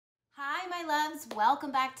my loves,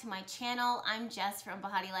 welcome back to my channel. I'm Jess from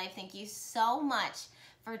Bahati Life. Thank you so much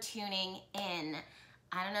for tuning in.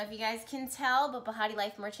 I don't know if you guys can tell, but Bahati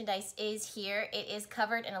Life merchandise is here. It is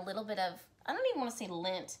covered in a little bit of, I don't even want to say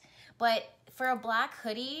lint, but for a black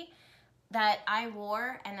hoodie that I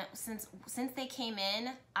wore, and since they came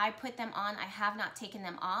in, I put them on. I have not taken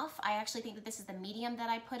them off. I actually think that this is the medium that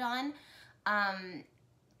I put on.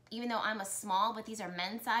 Even though I'm a small, but these are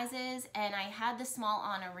men's sizes, and I had the small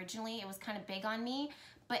on originally. It was kind of big on me,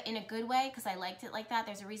 but in a good way, because I liked it like that.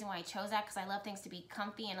 There's a reason why I chose that, because I love things to be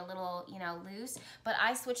comfy and a little, you know, loose. But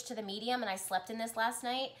I switched to the medium, and I slept in this last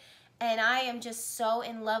night, and I am just so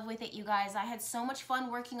in love with it, you guys. I had so much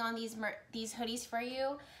fun working on these hoodies for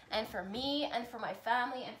you, and for me, and for my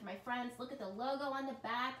family, and for my friends. Look at the logo on the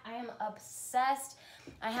back. I am obsessed.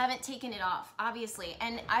 I haven't taken it off, obviously,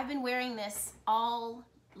 and I've been wearing this all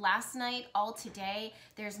last night, all today.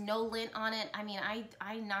 There's no lint on it. I mean,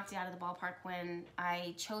 I knocked it out of the ballpark when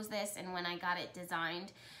I chose this and when I got it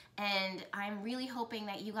designed, and I'm really hoping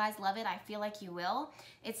that you guys love it. I feel like you will.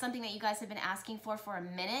 It's something that you guys have been asking for a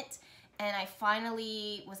minute, and I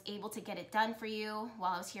finally was able to get it done for you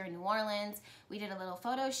while I was here in New Orleans. We did a little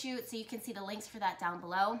photo shoot, so you can see the links for that down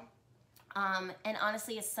below. And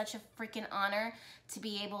honestly, it's such a freaking honor to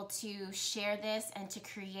be able to share this and to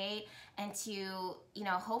create and to, you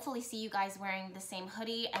know, hopefully see you guys wearing the same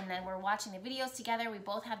hoodie, and then we're watching the videos together. We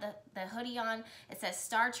both have the hoodie on. It says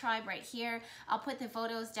Star Tribe right here. I'll put the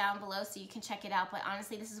photos down below so you can check it out. But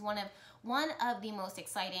honestly, this is one of the most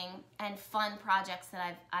exciting and fun projects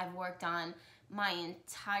that I've worked on my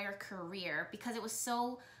entire career, because it was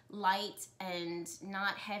so light and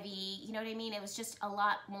not heavy, you know what I mean? It was just a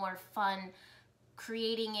lot more fun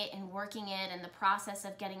creating it and working it, and the process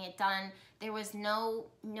of getting it done. There was no,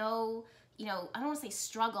 you know, I don't want to say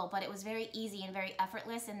struggle, but it was very easy and very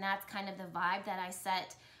effortless, and that's kind of the vibe that I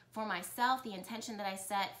set for myself, the intention that I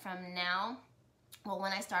set from now, well,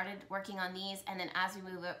 when I started working on these, and then as we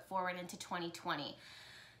move it forward into 2020.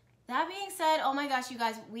 That being said, oh my gosh, you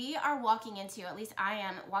guys, we are walking into, at least I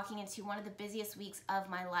am walking into, one of the busiest weeks of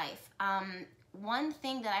my life. One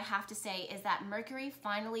thing that I have to say is that Mercury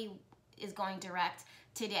finally is going direct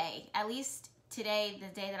today, at least today, the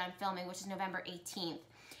day that I'm filming, which is November 18th.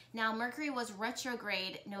 Now, Mercury was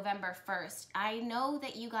retrograde November 1st. I know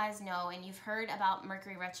that you guys know, and you've heard about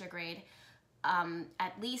Mercury retrograde,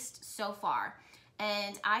 at least so far.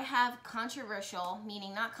 And I have controversial,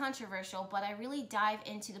 meaning not controversial, but I really dive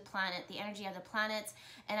into the planet, the energy of the planets,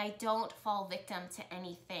 and I don't fall victim to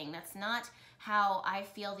anything. That's not how I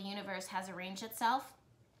feel the universe has arranged itself.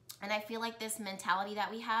 And I feel like this mentality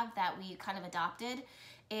that we have, that we kind of adopted,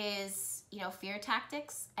 is, you know, fear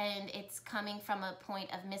tactics, and it's coming from a point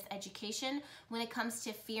of miseducation when it comes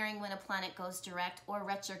to fearing when a planet goes direct or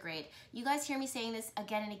retrograde. You guys hear me saying this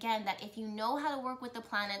again and again, that if you know how to work with the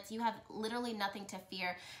planets, you have literally nothing to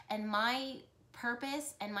fear. And my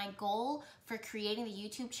purpose and my goal for creating the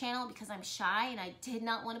YouTube channel, because I'm shy and I did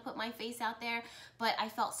not want to put my face out there, but I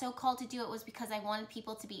felt so called to do it, was because I wanted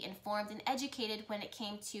people to be informed and educated when it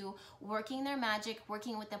came to working their magic,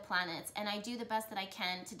 working with the planets. And I do the best that I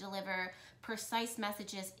can to deliver precise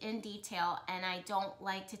messages in detail, and I don't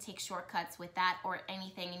like to take shortcuts with that or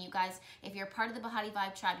anything. And you guys, if you're part of the Bahati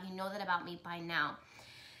Vibe tribe, you know that about me by now.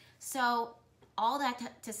 So all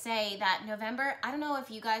that to say that November, I don't know if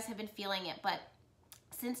you guys have been feeling it, but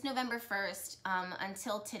since November 1st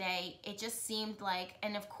until today, it just seemed like,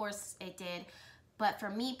 and of course it did, but for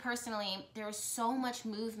me personally, there was so much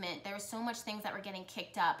movement. There was so much things that were getting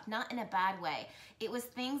kicked up, not in a bad way. It was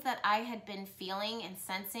things that I had been feeling and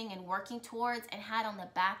sensing and working towards and had on the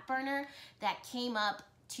back burner that came up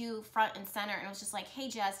to front and center, and it was just like, hey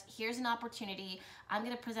Jess, here's an opportunity. I'm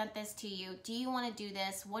gonna present this to you. Do you wanna do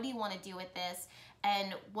this? What do you wanna do with this?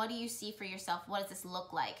 And what do you see for yourself? What does this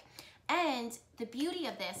look like? And the beauty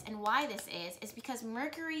of this and why this is because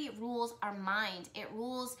Mercury rules our mind. It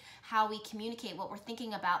rules how we communicate, what we're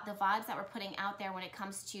thinking about, the vibes that we're putting out there when it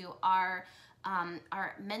comes to our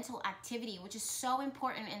mental activity, which is so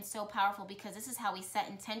important and so powerful, because this is how we set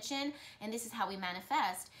intention and this is how we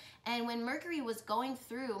manifest. And when Mercury was going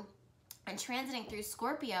through and transiting through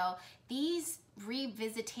Scorpio, these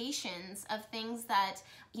revisitations of things that,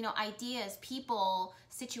 you know, ideas, people,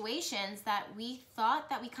 situations that we thought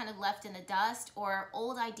that we kind of left in the dust, or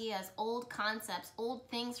old ideas, old concepts, old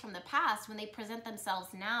things from the past, when they present themselves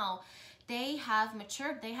now, they have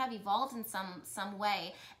matured, they have evolved in some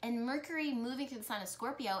way. And Mercury moving through the sign of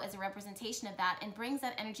Scorpio is a representation of that and brings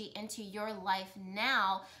that energy into your life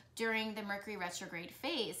now during the Mercury retrograde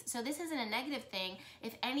phase. So this isn't a negative thing.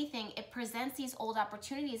 If anything, it presents these old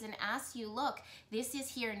opportunities and asks you, look, this is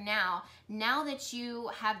here now. Now that you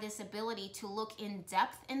have this ability to look in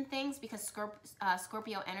depth in things, because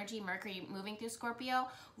Scorpio energy, Mercury moving through Scorpio,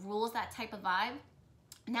 rules that type of vibe.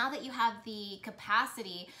 Now that you have the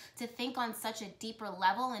capacity to think on such a deeper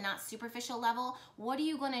level and not superficial level, what are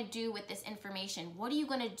you going to do with this information? What are you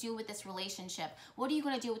going to do with this relationship? What are you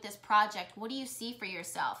going to do with this project? What do you see for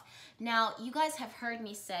yourself? Now, you guys have heard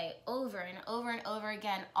me say over and over and over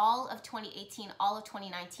again, all of 2018, all of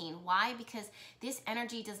 2019. Why? Because this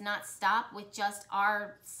energy does not stop with just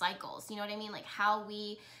our cycles. You know what I mean? Like how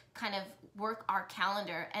we kind of work our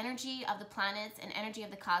calendar. Energy of the planets and energy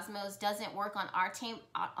of the cosmos doesn't work on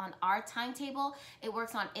our timetable. It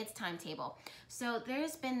works on its timetable. So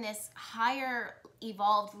there's been this higher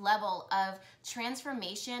evolved level of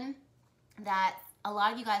transformation that a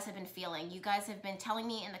lot of you guys have been feeling. You guys have been telling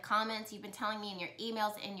me in the comments, you've been telling me in your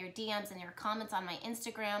emails, in your DMs, in your comments on my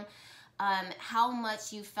Instagram, how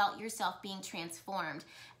much you felt yourself being transformed.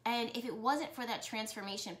 And if it wasn't for that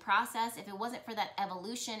transformation process, if it wasn't for that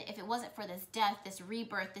evolution, if it wasn't for this death, this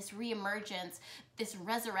rebirth, this reemergence, this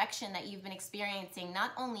resurrection that you've been experiencing, not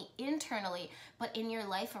only internally, but in your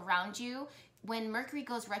life around you, when Mercury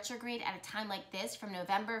goes retrograde at a time like this, from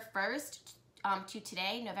November 1st to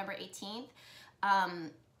today, November 18th,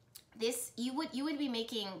 you would be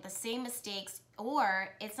making the same mistakes, or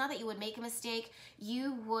it's not that you would make a mistake,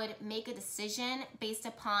 you would make a decision based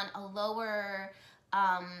upon a lower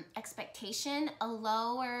expectation, a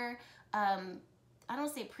lower, I don't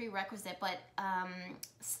want to say prerequisite, but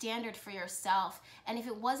standard for yourself. And if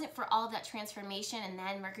it wasn't for all of that transformation and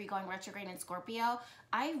then Mercury going retrograde in Scorpio,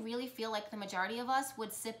 I really feel like the majority of us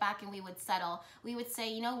would sit back and we would settle. We would say,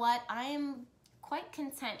 you know what, I am quite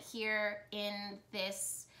content here in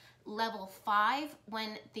this level 5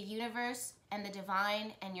 when the universe and the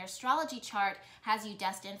divine and your astrology chart has you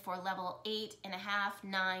destined for level 8.5,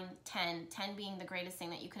 9, 10, 10 being the greatest thing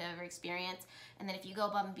that you could ever experience. And then if you go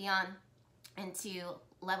above and beyond into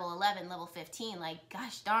level 11, level 15, like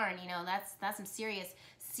gosh darn, you know, that's some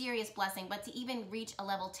serious blessing. But to even reach a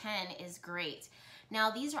level 10 is great.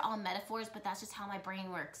 Now, these are all metaphors, but that's just how my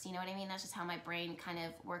brain works. You know what I mean? That's just how my brain kind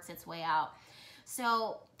of works its way out.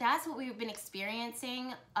 So that's what we've been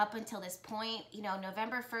experiencing up until this point. You know,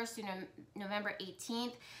 November 1st through November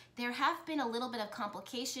 18th, there have been a little bit of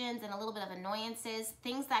complications and a little bit of annoyances,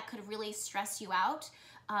 things that could really stress you out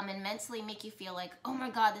and mentally make you feel like, oh my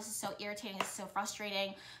God, this is so irritating, this is so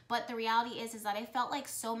frustrating. But the reality is that I felt like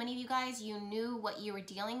so many of you guys, you knew what you were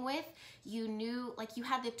dealing with. You knew, like you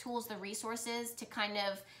had the tools, the resources to kind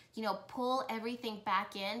of, you know, pull everything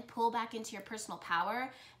back in, pull back into your personal power,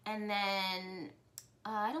 and then,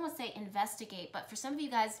 I don't want to say investigate, but for some of you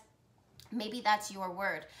guys, maybe that's your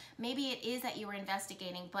word. Maybe it is that you were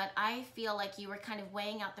investigating, but I feel like you were kind of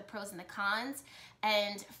weighing out the pros and the cons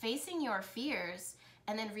and facing your fears,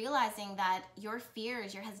 and then realizing that your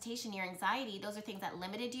fears, your hesitation, your anxiety, those are things that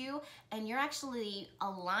limited you, and you're actually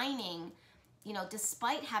aligning, you know,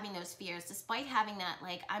 despite having those fears, despite having that,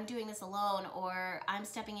 like, I'm doing this alone, or I'm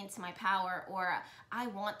stepping into my power, or I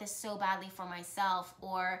want this so badly for myself,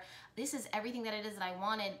 or this is everything that it is that I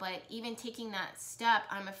wanted, but even taking that step,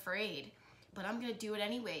 I'm afraid, but I'm going to do it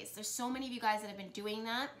anyways. There's so many of you guys that have been doing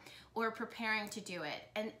that or preparing to do it.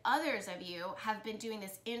 And others of you have been doing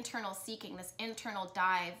this internal seeking, this internal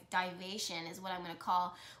divation is what I'm going to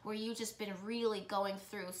call, where you've just been really going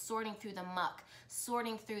through, sorting through the muck,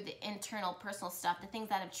 sorting through the internal personal stuff, the things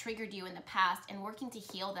that have triggered you in the past, and working to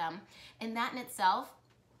heal them. And that in itself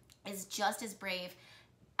is just as brave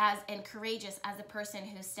and courageous as a person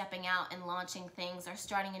who's stepping out and launching things or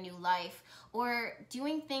starting a new life or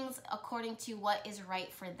doing things according to what is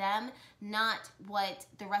right for them, not what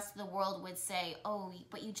the rest of the world would say, oh,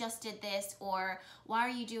 but you just did this, or why are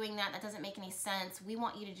you doing that? That doesn't make any sense. We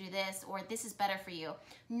want you to do this, or this is better for you.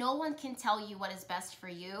 No one can tell you what is best for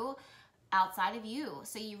you outside of you.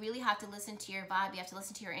 So you really have to listen to your vibe. You have to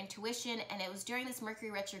listen to your intuition. And it was during this Mercury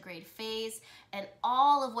retrograde phase and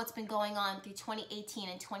all of what's been going on through 2018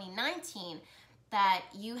 and 2019 that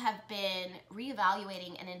you have been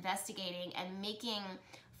reevaluating and investigating and making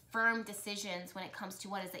firm decisions when it comes to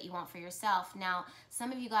what it is that you want for yourself. Now,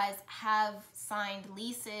 some of you guys have signed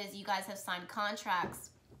leases. You guys have signed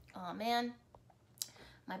contracts. Oh man,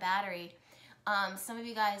 my battery. Some of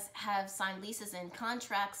you guys have signed leases and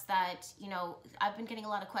contracts that, you know, I've been getting a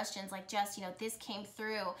lot of questions like, Jess, you know, this came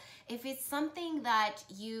through. If it's something that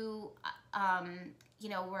you you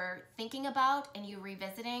know, were thinking about and you're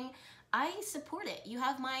revisiting, I support it. You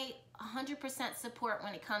have my 100% support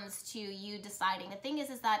when it comes to you deciding. The thing is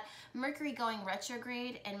that Mercury going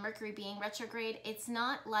retrograde and Mercury being retrograde, it's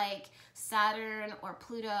not like Saturn or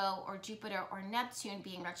Pluto or Jupiter or Neptune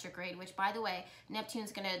being retrograde, which, by the way,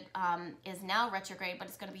 Neptune's is now retrograde, but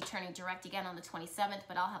it's gonna be turning direct again on the 27th,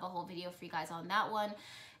 but I'll have a whole video for you guys on that one.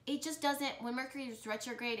 It just doesn't, when Mercury is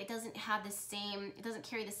retrograde, it doesn't have the same, it doesn't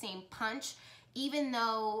carry the same punch, even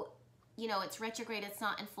though, you know, it's retrograde, it's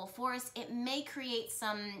not in full force. It may create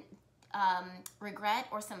some regret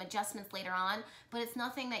or some adjustments later on, but it's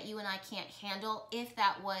nothing that you and I can't handle if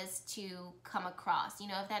that was to come across, you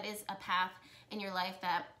know, if that is a path in your life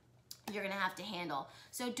that you're gonna have to handle.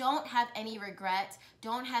 So don't have any regret,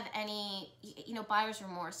 don't have any, you know, buyer's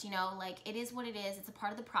remorse, you know, like, it is what it is. It's a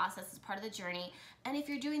part of the process, it's part of the journey. And if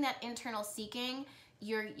you're doing that internal seeking,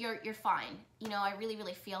 you're fine. You know, I really,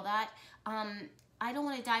 really feel that. I don't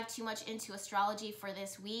want to dive too much into astrology for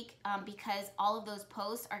this week because all of those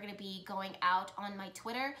posts are going to be going out on my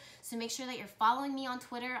Twitter. So make sure that you're following me on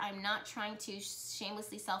Twitter. I'm not trying to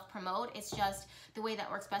shamelessly self-promote. It's just the way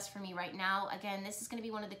that works best for me right now. Again, this is going to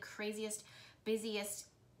be one of the craziest, busiest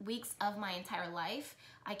weeks of my entire life.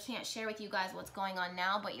 I can't share with you guys what's going on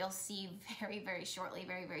now, but you'll see very, very shortly,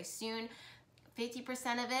 very, very soon.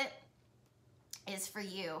 50% of it is for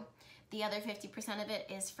you. The other 50% of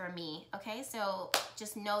it is for me, okay? So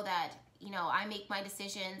just know that, you know, I make my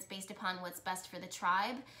decisions based upon what's best for the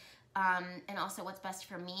tribe and also what's best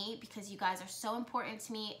for me, because you guys are so important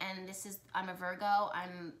to me, and I'm a Virgo.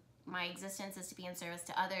 My existence is to be in service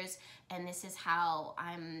to others, and this is how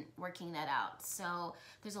I'm working that out. So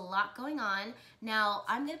there's a lot going on. Now,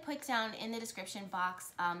 I'm gonna put down in the description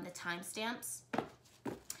box the timestamps,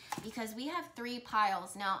 because we have 3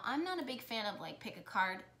 piles. Now, I'm not a big fan of like pick a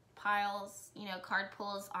card piles, you know, card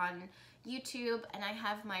pulls on YouTube, and I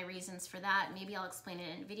have my reasons for that. Maybe I'll explain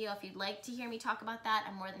it in a video. If you'd like to hear me talk about that,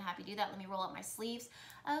 I'm more than happy to do that. Let me roll up my sleeves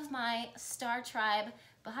of my Star Tribe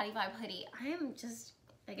Bahati Vibe hoodie. I am just,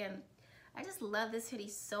 again, I just love this hoodie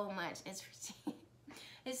so much.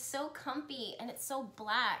 It's so comfy, and it's so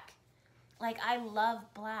black. Like, I love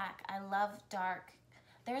black. I love dark.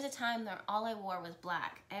 There was a time that all I wore was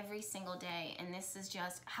black every single day, and this is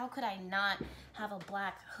just, how could I not have a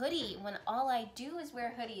black hoodie when all I do is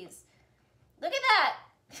wear hoodies? Look at that!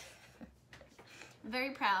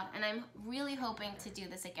 Very proud, and I'm really hoping to do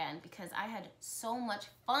this again because I had so much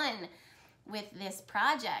fun with this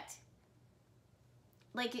project.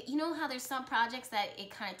 Like, you know how there's some projects that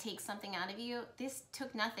it kind of takes something out of you? This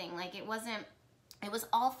took nothing. Like, it was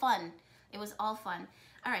all fun. It was all fun.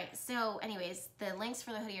 All right, so anyways, the links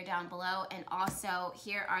for the hoodie are down below, and also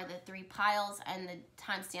here are the 3 piles, and the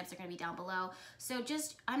timestamps are gonna be down below. So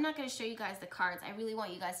I'm not gonna show you guys the cards. I really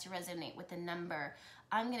want you guys to resonate with the number.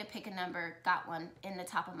 I'm gonna pick a number, got one in the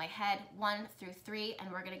top of my head, 1 through 3,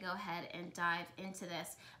 and we're gonna go ahead and dive into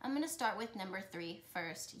this. I'm gonna start with number 3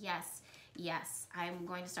 first. Yes, I'm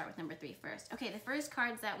going to start with number 3 first. Okay, the first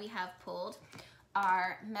cards that we have pulled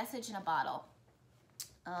are Message in a Bottle.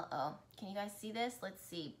 Uh-oh, can you guys see this? Let's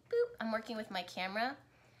see. Boop. I'm working with my camera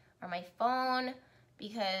or my phone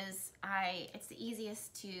because it's the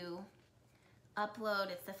easiest to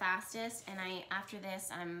upload. It's the fastest, and after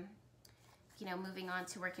this, I'm, you know, moving on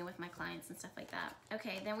to working with my clients and stuff like that.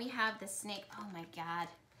 Okay, then we have the snake. Oh my God.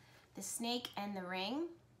 The snake and the ring.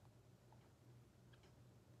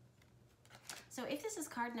 So if this is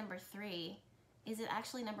card number 3, is it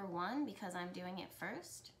actually number 1 because I'm doing it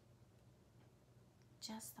first?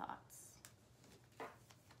 Just thoughts.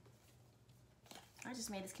 I just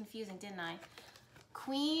made this confusing, didn't I?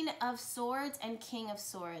 Queen of Swords and King of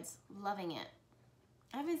Swords. Loving it.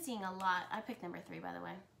 I've been seeing a lot. I picked number 3, by the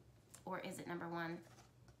way. Or is it number 1?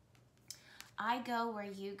 I go where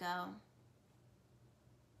you go.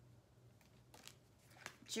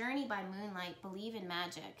 Journey by moonlight. Believe in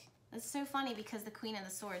magic. It's so funny because the Queen of the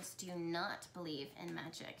Swords do not believe in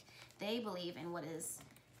magic. They believe in what is,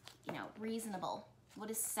 you know, reasonable. What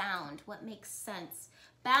is sound? What makes sense?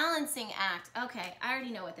 Balancing act. Okay, I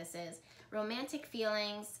already know what this is. Romantic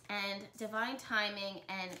feelings and divine timing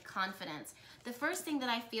and confidence. The first thing that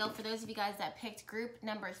I feel for those of you guys that picked group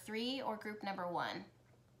number 3 or group number 1.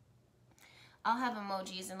 I'll have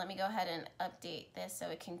emojis, and let me go ahead and update this so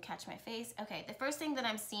it can catch my face. Okay, the first thing that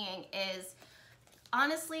I'm seeing is,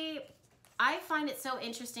 honestly, I find it so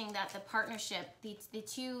interesting that the partnership, the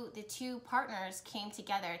two partners came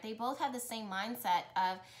together. They both have the same mindset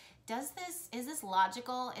of, is this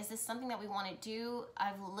logical? Is this something that we want to do?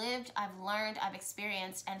 I've lived, I've learned, I've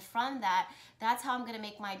experienced, and from that, that's how I'm going to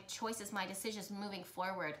make my choices, my decisions moving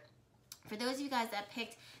forward. For those of you guys that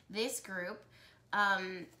picked this group,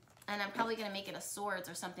 And I'm probably going to make it a swords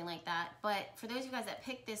or something like that. But for those of you guys that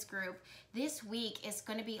picked this group, this week is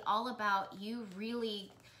going to be all about you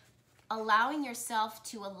really allowing yourself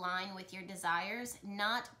to align with your desires,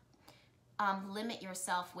 not limit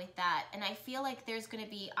yourself with that. And I feel like there's going to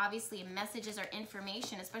be obviously messages or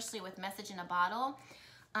information, especially with message in a bottle.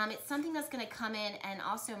 It's something that's going to come in, and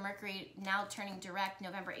also Mercury now turning direct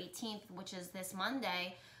November 18th, which is this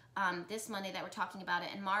Monday that we're talking about it,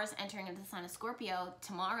 and Mars entering into the sign of Scorpio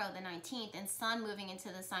tomorrow, the 19th, and Sun moving into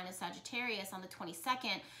the sign of Sagittarius on the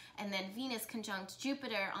 22nd, and then Venus conjunct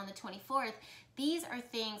Jupiter on the 24th. These are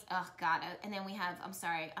things, oh God, and then we have, I'm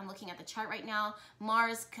sorry, I'm looking at the chart right now,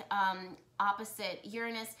 Mars opposite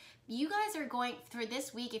Uranus. You guys are going through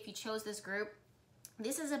this week, if you chose this group,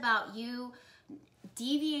 this is about you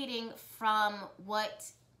deviating from what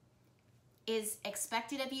is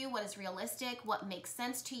expected of you, what is realistic, what makes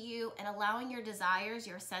sense to you, and allowing your desires,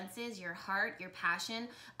 your senses, your heart, your passion,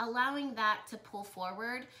 allowing that to pull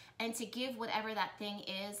forward and to give whatever that thing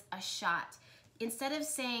is a shot. Instead of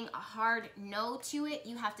saying a hard no to it,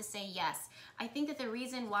 you have to say yes. I think that the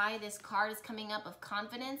reason why this card is coming up of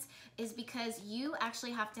confidence is because you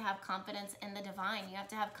actually have to have confidence in the divine. You have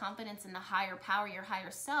to have confidence in the higher power, your higher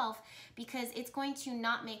self, because it's going to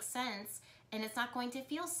not make sense and it's not going to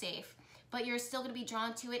feel safe, but you're still going to be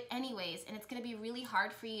drawn to it anyways, and it's going to be really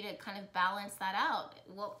hard for you to kind of balance that out.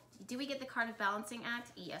 Well, did we get the card of balancing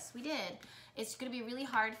act? Yes, we did. It's going to be really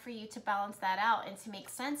hard for you to balance that out and to make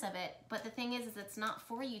sense of it, but the thing is it's not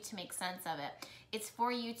for you to make sense of it. It's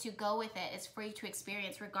for you to go with it. It's for you to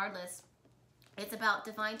experience regardless. It's about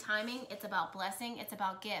divine timing. It's about blessing. It's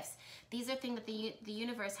about gifts. These are things that the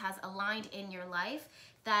universe has aligned in your life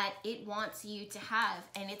that it wants you to have,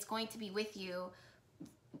 and it's going to be with you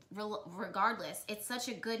regardless. It's such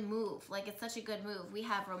a good move. Like, it's such a good move. We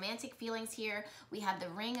have romantic feelings here. We have the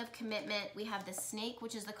ring of commitment. We have the snake,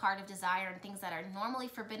 which is the card of desire and things that are normally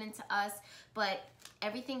forbidden to us, but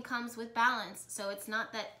everything comes with balance. So it's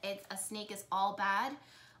not that a snake is all bad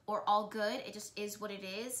or all good. It just is what it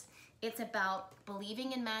is. It's about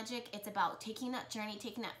believing in magic. It's about taking that journey,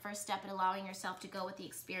 taking that first step, and allowing yourself to go with the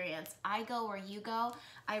experience. I go where you go.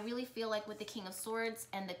 I really feel like with the King of Swords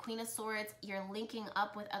and the Queen of Swords, you're linking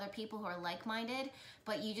up with other people who are like-minded,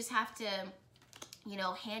 but you just have to, you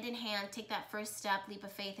know, hand in hand, take that first step, leap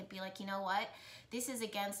of faith, and be like, you know what? This is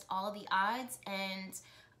against all of the odds, and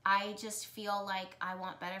I just feel like I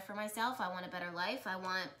want better for myself. I want a better life. I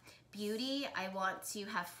want beauty. I want to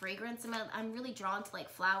have fragrance in my life. I'm really drawn to like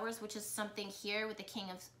flowers, which is something here with the King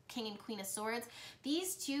and Queen of Swords.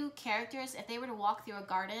 These two characters, if they were to walk through a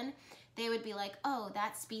garden, they would be like, oh,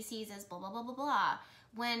 that species is blah, blah, blah, blah, blah.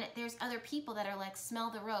 When there's other people that are like, smell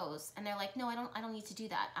the rose. And they're like, no, I don't need to do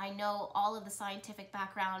that. I know all of the scientific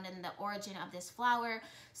background and the origin of this flower,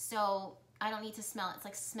 so I don't need to smell it. It's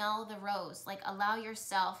like, smell the rose. Like, allow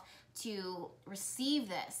yourself to receive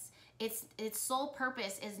this. Its sole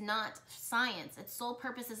purpose is not science. Its sole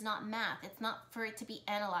purpose is not math. It's not for it to be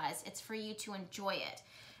analyzed. It's for you to enjoy it.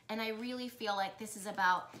 And I really feel like this is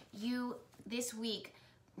about you this week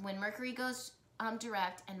when Mercury goes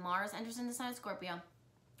direct and Mars enters in the sign of Scorpio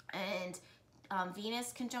and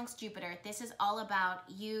Venus conjuncts Jupiter. This is all about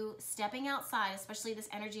you stepping outside, especially this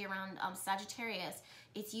energy around Sagittarius.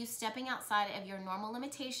 It's you stepping outside of your normal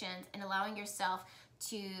limitations and allowing yourself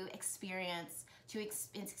to experience,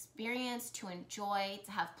 to enjoy,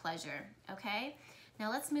 to have pleasure, okay? Now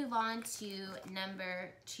let's move on to number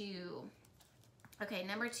 2. Okay,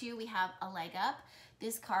 number 2, we have a leg up.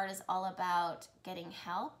 This card is all about getting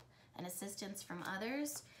help and assistance from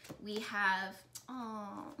others. We have,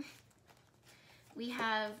 we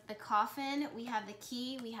have the coffin, we have the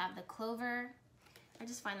key, we have the clover. I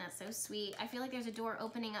just find that so sweet. I feel like there's a door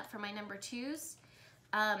opening up for my number 2s.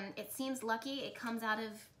 It seems lucky. It comes out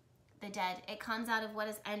of the dead. It comes out of what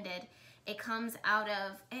has ended. It comes out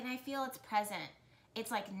of, and I feel it's present. It's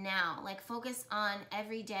like now, like focus on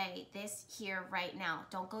every day, this here right now.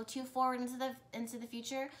 Don't go too forward into the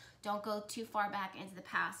future. Don't go too far back into the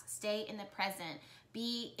past. Stay in the present.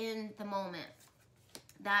 Be in the moment.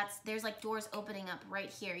 There's like doors opening up right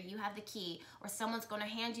here. You have the key, or someone's going to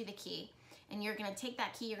hand you the key, and you're going to take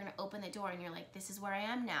that key, you're going to open the door, and you're like, this is where I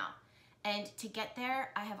am now. And to get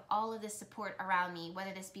there, I have all of this support around me,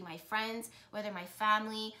 whether this be my friends, whether my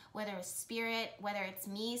family, whether it's spirit, whether it's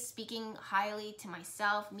me speaking highly to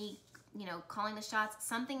myself, me, you know, calling the shots.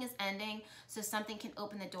 Something is ending, so something can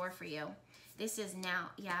open the door for you. This is now,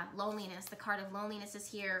 yeah, loneliness. The card of loneliness is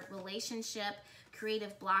here. Relationship,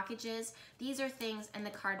 creative blockages. These are things in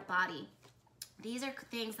the card body. These are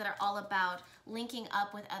things that are all about linking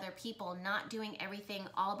up with other people, not doing everything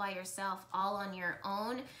all by yourself, all on your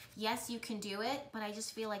own. Yes, you can do it, but I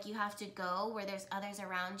just feel like you have to go where there's others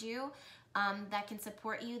around you that can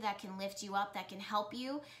support you, that can lift you up, that can help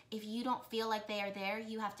you. If you don't feel like they are there,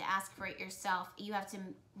 you have to ask for it yourself. You have to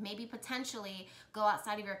maybe potentially go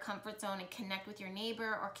outside of your comfort zone and connect with your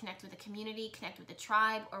neighbor, or connect with a community, connect with a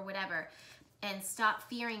tribe, or whatever. And stop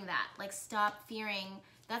fearing that. Like, stop fearing.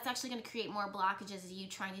 That's actually going to create more blockages of you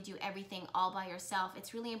trying to do everything all by yourself.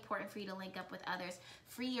 It's really important for you to link up with others.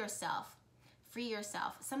 Free yourself. Free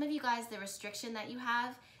yourself. Some of you guys, the restriction that you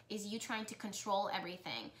have is you trying to control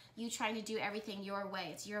everything. You trying to do everything your way.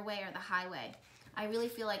 It's your way or the highway. I really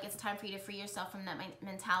feel like it's time for you to free yourself from that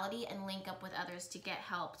mentality and link up with others to get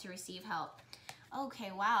help, to receive help.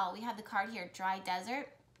 Okay, wow. We have the card here, dry desert.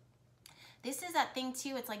 This is that thing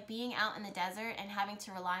too, it's like being out in the desert and having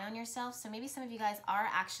to rely on yourself. So maybe some of you guys are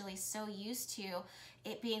actually so used to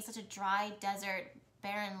it being such a dry desert,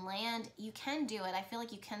 barren land. You can do it. I feel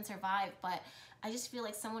like you can survive, but I just feel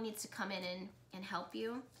like someone needs to come in and help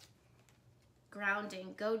you.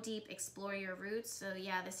 Grounding, go deep, explore your roots. So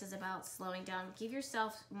yeah, this is about slowing down. Give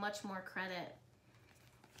yourself much more credit.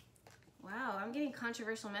 Wow, I'm getting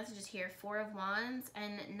controversial messages here. 4 of Wands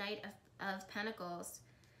and Knight of Pentacles.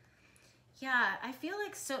 Yeah, I feel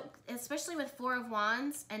like, so especially with 4 of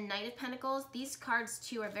Wands and Knight of Pentacles, these cards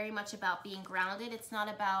too are very much about being grounded. It's not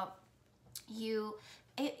about you.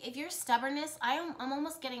 If your stubbornness, I'm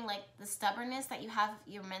almost getting like the stubbornness that you have,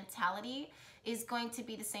 your mentality is going to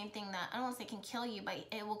be the same thing that, I don't want to say can kill you, but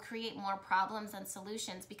it will create more problems than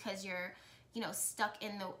solutions because you're, you know, stuck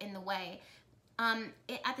in the way.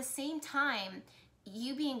 At the same time,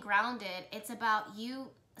 you being grounded, it's about you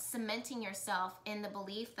cementing yourself in the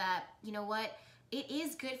belief that, you know what, it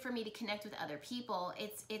is good for me to connect with other people.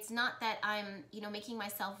 It's not that I'm, you know, making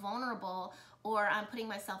myself vulnerable or I'm putting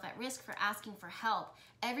myself at risk for asking for help.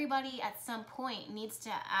 Everybody at some point needs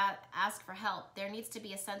to ask for help. There needs to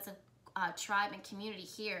be a sense of tribe and community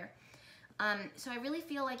here. So I really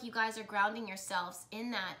feel like you guys are grounding yourselves in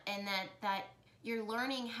that, and that you're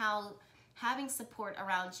learning how having support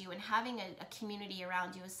around you and having a community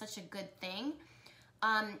around you is such a good thing.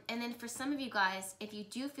 And then for some of you guys, if you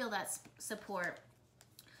do feel that support,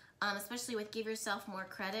 especially with give yourself more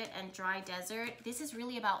credit and dry desert, this is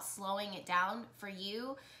really about slowing it down for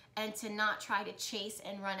you and to not try to chase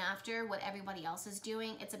and run after what everybody else is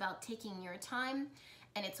doing. It's about taking your time,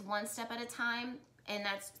 and it's one step at a time. And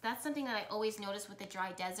that's something that I always notice with the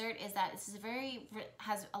dry desert, is that this is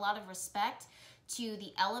has a lot of respect to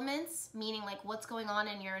the elements, meaning like what's going on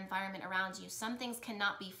in your environment around you. Some things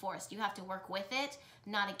cannot be forced. You have to work with it,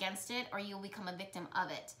 not against it, or you'll become a victim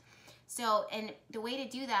of it. So, and the way to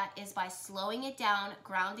do that is by slowing it down,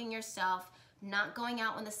 grounding yourself, not going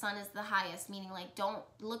out when the sun is the highest, meaning like don't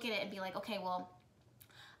look at it and be like, okay, well,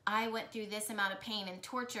 I went through this amount of pain and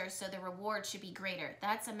torture, so the reward should be greater.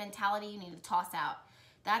 That's a mentality you need to toss out.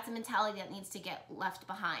 That's a mentality that needs to get left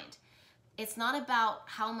behind. It's not about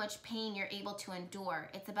how much pain you're able to endure.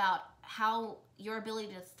 It's about how your ability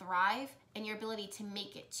to thrive and your ability to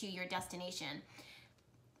make it to your destination.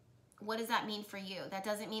 What does that mean for you? That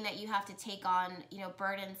doesn't mean that you have to take on, you know,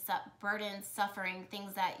 burdens, suffering,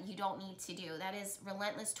 things that you don't need to do. That is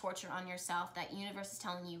relentless torture on yourself that universe is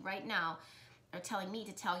telling you right now, or telling me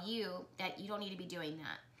to tell you that you don't need to be doing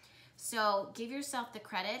that. So give yourself the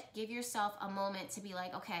credit, give yourself a moment to be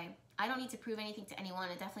like, okay, I don't need to prove anything to anyone,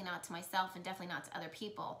 and definitely not to myself, and definitely not to other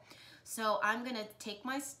people. So I'm gonna take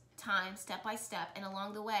my time step by step, and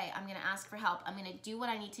along the way, I'm gonna ask for help. I'm gonna do what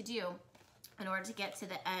I need to do in order to get to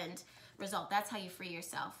the end result. That's how you free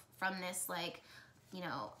yourself from this, like, you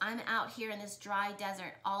know, I'm out here in this dry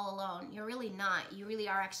desert all alone. You're really not. You really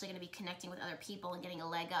are actually going to be connecting with other people and getting a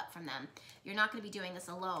leg up from them. You're not going to be doing this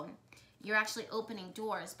alone. You're actually opening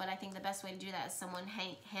doors, but I think the best way to do that is someone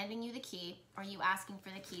handing you the key, or you asking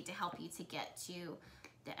for the key to help you to get to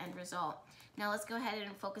the end result. Now let's go ahead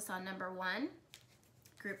and focus on number 1,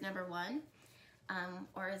 group number 1,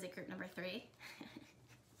 or is it group number 3?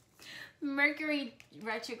 Mercury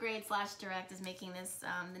Retrograde / Direct is making this,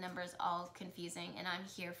 the numbers all confusing, and I'm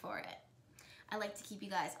here for it. I like to keep you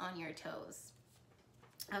guys on your toes.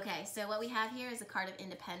 Okay, so what we have here is a card of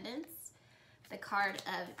independence, the card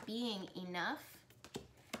of being enough.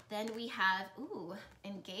 Then we have, ooh,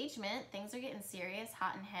 engagement. Things are getting serious,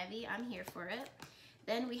 hot and heavy. I'm here for it.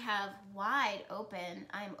 Then we have wide open.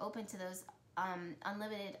 I am open to those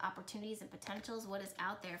unlimited opportunities and potentials. What is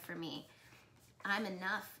out there for me? I'm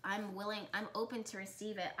enough. I'm willing. I'm open to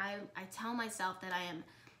receive it. I tell myself that I am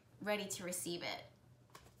ready to receive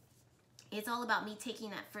it. It's all about me taking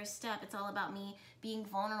that first step. It's all about me being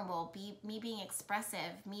vulnerable, me being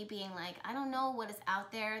expressive, me being like, I don't know what is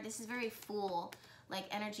out there. This is very Fool, like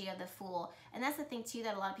energy of the Fool. And that's the thing too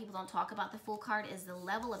that a lot of people don't talk about the Fool card, is the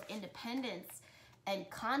level of independence and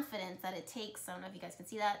confidence that it takes. I don't know if you guys can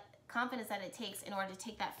see that. Confidence that it takes in order to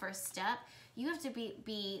take that first step. You have to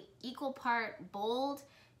be equal part bold,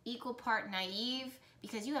 equal part naive,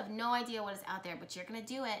 because you have no idea what is out there, but you're gonna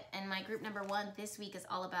do it. And my group number 1 this week is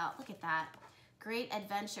all about, look at that, great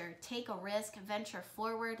adventure, take a risk, venture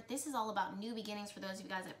forward. This is all about new beginnings for those of you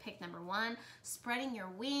guys that picked number 1, spreading your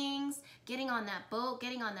wings, getting on that boat,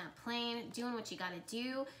 getting on that plane, doing what you gotta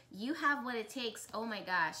do. You have what it takes. Oh my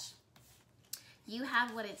gosh. You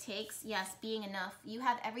have what it takes. Yes, being enough. You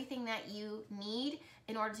have everything that you need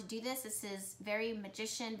in order to do this. This is very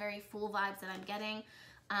magician, very Fool vibes that I'm getting.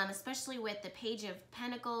 Especially with the Page of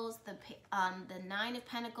Pentacles, the 9 of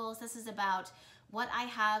Pentacles. This is about what I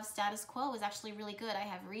have. Status quo is actually really good. I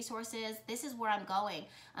have resources. This is where I'm going.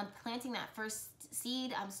 I'm planting that first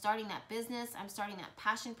seed. I'm starting that business. I'm starting that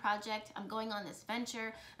passion project. I'm going on this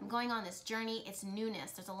venture. I'm going on this journey. It's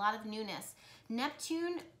newness. There's a lot of newness.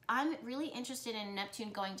 Neptune, I'm really interested in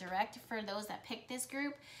Neptune going direct for those that picked this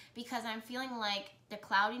group, because I'm feeling like the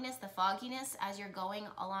cloudiness, the fogginess, as you're going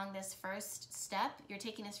along this first step, you're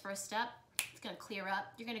taking this first step, it's going to clear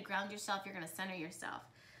up. You're going to ground yourself. You're going to center yourself.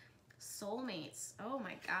 Soulmates. Oh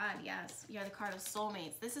my God, yes. You have the card of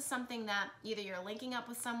soulmates. This is something that either you're linking up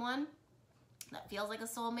with someone that feels like a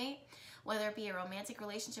soulmate, whether it be a romantic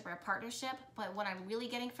relationship or a partnership. But what I'm really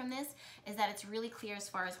getting from this is that it's really clear as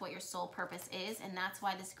far as what your soul purpose is, and that's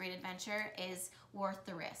why this great adventure is worth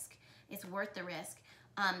the risk. It's worth the risk.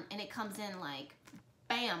 And it comes in like,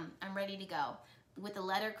 bam, I'm ready to go. With the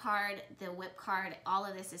letter card, the whip card, all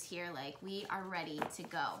of this is here. Like, we are ready to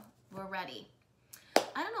go. We're ready.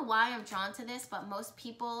 I don't know why I'm drawn to this, but most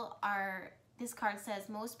people are, this card says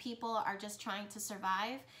most people are just trying to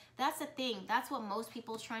survive. That's the thing. That's what most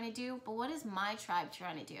people are trying to do. But what is my tribe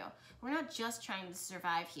trying to do? We're not just trying to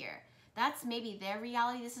survive here. That's maybe their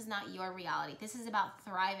reality. This is not your reality. This is about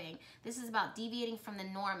thriving. This is about deviating from the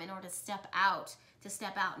norm in order to step out,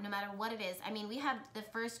 no matter what it is. I mean, we have the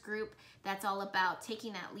first group that's all about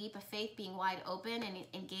taking that leap of faith, being wide open and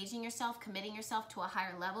engaging yourself, committing yourself to a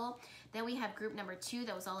higher level. Then we have group number 2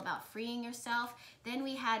 that was all about freeing yourself. Then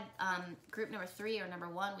we had group number 3 or number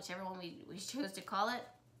 1, whichever one we chose to call it,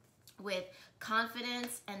 with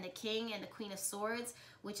confidence and the King and the Queen of Swords,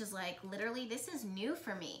 which is like, literally, this is new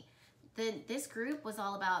for me. This group was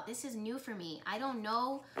all about, this is new for me. I don't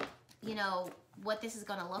know, you know, what this is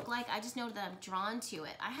going to look like. I just know that I'm drawn to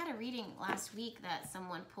it. I had a reading last week that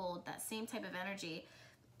someone pulled that same type of energy,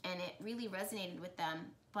 and it really resonated with them,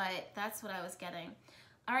 but that's what I was getting.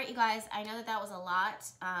 All right, you guys, I know that that was a lot.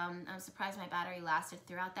 I'm surprised my battery lasted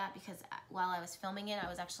throughout that, because while I was filming it, I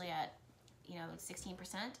was actually at, you know, 16%,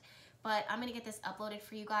 but I'm going to get this uploaded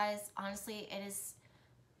for you guys. Honestly, it is,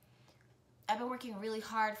 I've been working really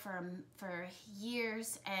hard for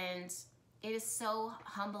years, and it is so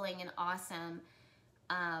humbling and awesome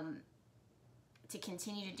to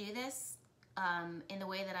continue to do this in the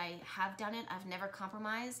way that I have done it. I've never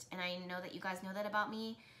compromised, and I know that you guys know that about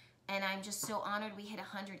me, and I'm just so honored we hit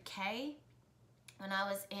 100K when I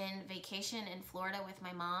was in vacation in Florida with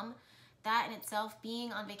my mom. That in itself,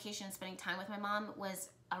 being on vacation and spending time with my mom, was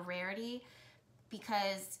a rarity,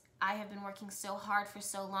 because I have been working so hard for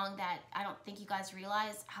so long that I don't think you guys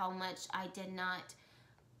realize how much I did not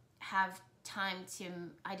have time to,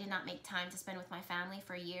 I did not make time to spend with my family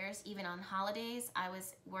for years. Even on holidays, I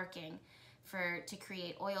was working to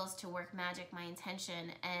create oils, to work magic, my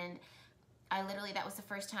intention. And I literally, that was the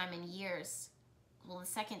first time in years, well, the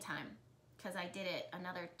second time, because I did it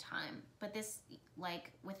another time, but this,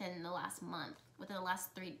 like, within the last month, within the last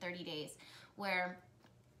 30 days, where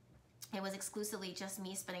it was exclusively just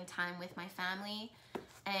me spending time with my family.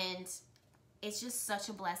 And it's just such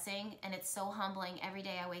a blessing, and it's so humbling. Every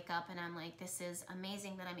day I wake up and I'm like, this is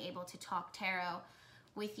amazing that I'm able to talk tarot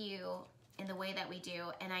with you in the way that we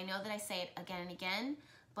do. And I know that I say it again and again,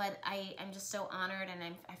 but I'm just so honored,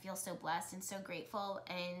 and I feel so blessed and so grateful.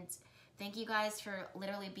 And thank you guys for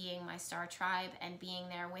literally being my star tribe and being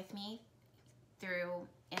there with me through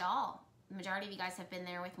it all. The majority of you guys have been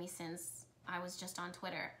there with me since I was just on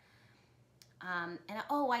Twitter.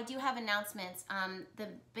 I do have announcements. The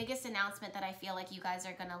biggest announcement that I feel like you guys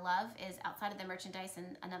are gonna love is outside of the merchandise,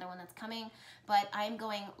 and another one that's coming, but I'm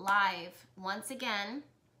going live once again.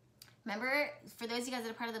 Remember, for those of you guys that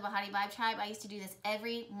are part of the Bahati Vibe Tribe, I used to do this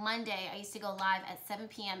every Monday. I used to go live at 7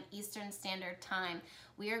 p.m. Eastern Standard Time.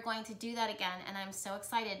 We are going to do that again, and I'm so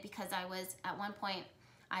excited, because I was, at one point,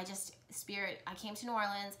 I came to New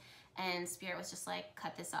Orleans, and Spirit was just like,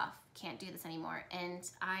 cut this off, can't do this anymore. And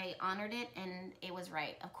I honored it, and it was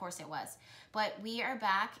right. Of course it was. But we are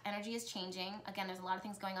back. Energy is changing. Again, there's a lot of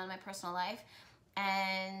things going on in my personal life,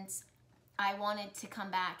 and I wanted to come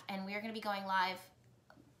back, and we are going to be going live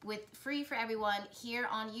with free for everyone here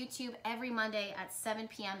on YouTube every Monday at 7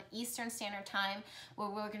 p.m. Eastern Standard Time, where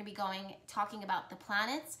we're going to be talking about the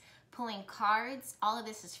planets, pulling cards. All of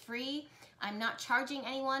this is free. I'm not charging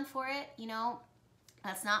anyone for it, you know.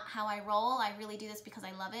 That's not how I roll. I really do this because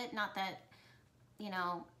I love it. Not that, you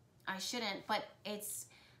know, I shouldn't, but it's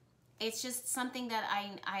just something that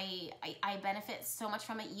I benefit so much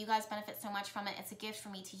from it. You guys benefit so much from it. It's a gift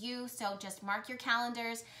from me to you. So just mark your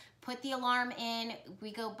calendars, put the alarm in.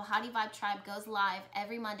 Bahati Vibe Tribe goes live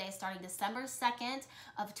every Monday starting December 2nd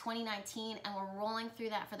of 2019, and we're rolling through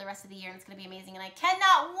that for the rest of the year, and it's gonna be amazing. And I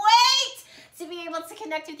cannot wait to be able to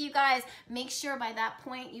connect with you guys. Make sure by that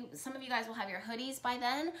point, some of you guys will have your hoodies by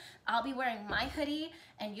then. I'll be wearing my hoodie,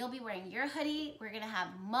 and you'll be wearing your hoodie. We're gonna have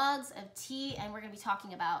mugs of tea, and we're gonna be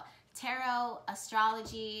talking about tarot,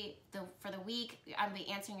 astrology for the week. I'm going to be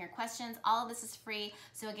answering your questions. All of this is free.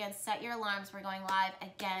 So again, set your alarms. We're going live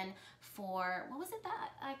again for, what was it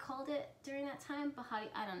that I called it during that time? Bahati,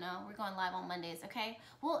 I don't know. We're going live on Mondays, okay?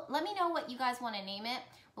 Well, let me know what you guys want to name it.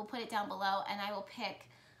 We'll put it down below, and I will pick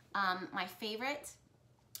my favorite.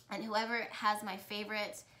 And whoever has my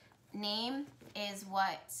favorite name is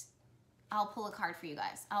what, I'll pull a card for you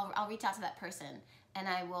guys. I'll reach out to that person, and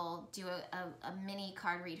I will do a mini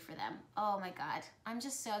card read for them. Oh my God, I'm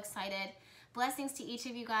just so excited. Blessings to each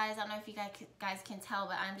of you guys. I don't know if you guys can tell,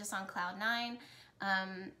 but I'm just on cloud 9.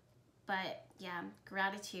 But yeah,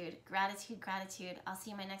 gratitude, gratitude, gratitude. I'll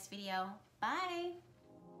see you in my next video. Bye.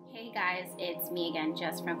 Hey guys, it's me again,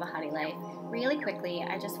 Jess from Bahati Life. Really quickly,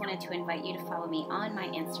 I just wanted to invite you to follow me on my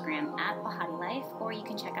Instagram at Bahati Life, or you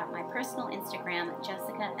can check out my personal Instagram,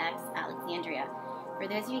 Jessica X Alexandria. For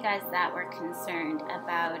those of you guys that were concerned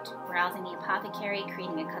about browsing the apothecary,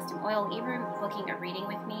 creating a custom oil, even booking a reading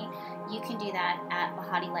with me, you can do that at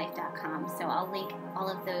bahatilife.com. So I'll link all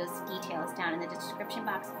of those details down in the description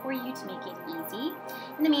box for you to make it easy.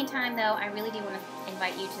 In the meantime, though, I really do want to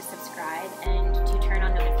invite you to subscribe and to turn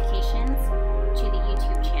on notifications to the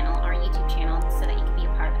YouTube channel, our YouTube channel, so that you can be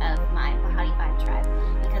a part of my Bahati Vibe Tribe,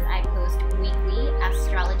 because I post weekly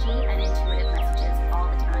astrology and intuitive messages all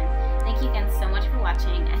the time. Thank you again so much for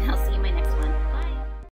watching, and I'll see you in my next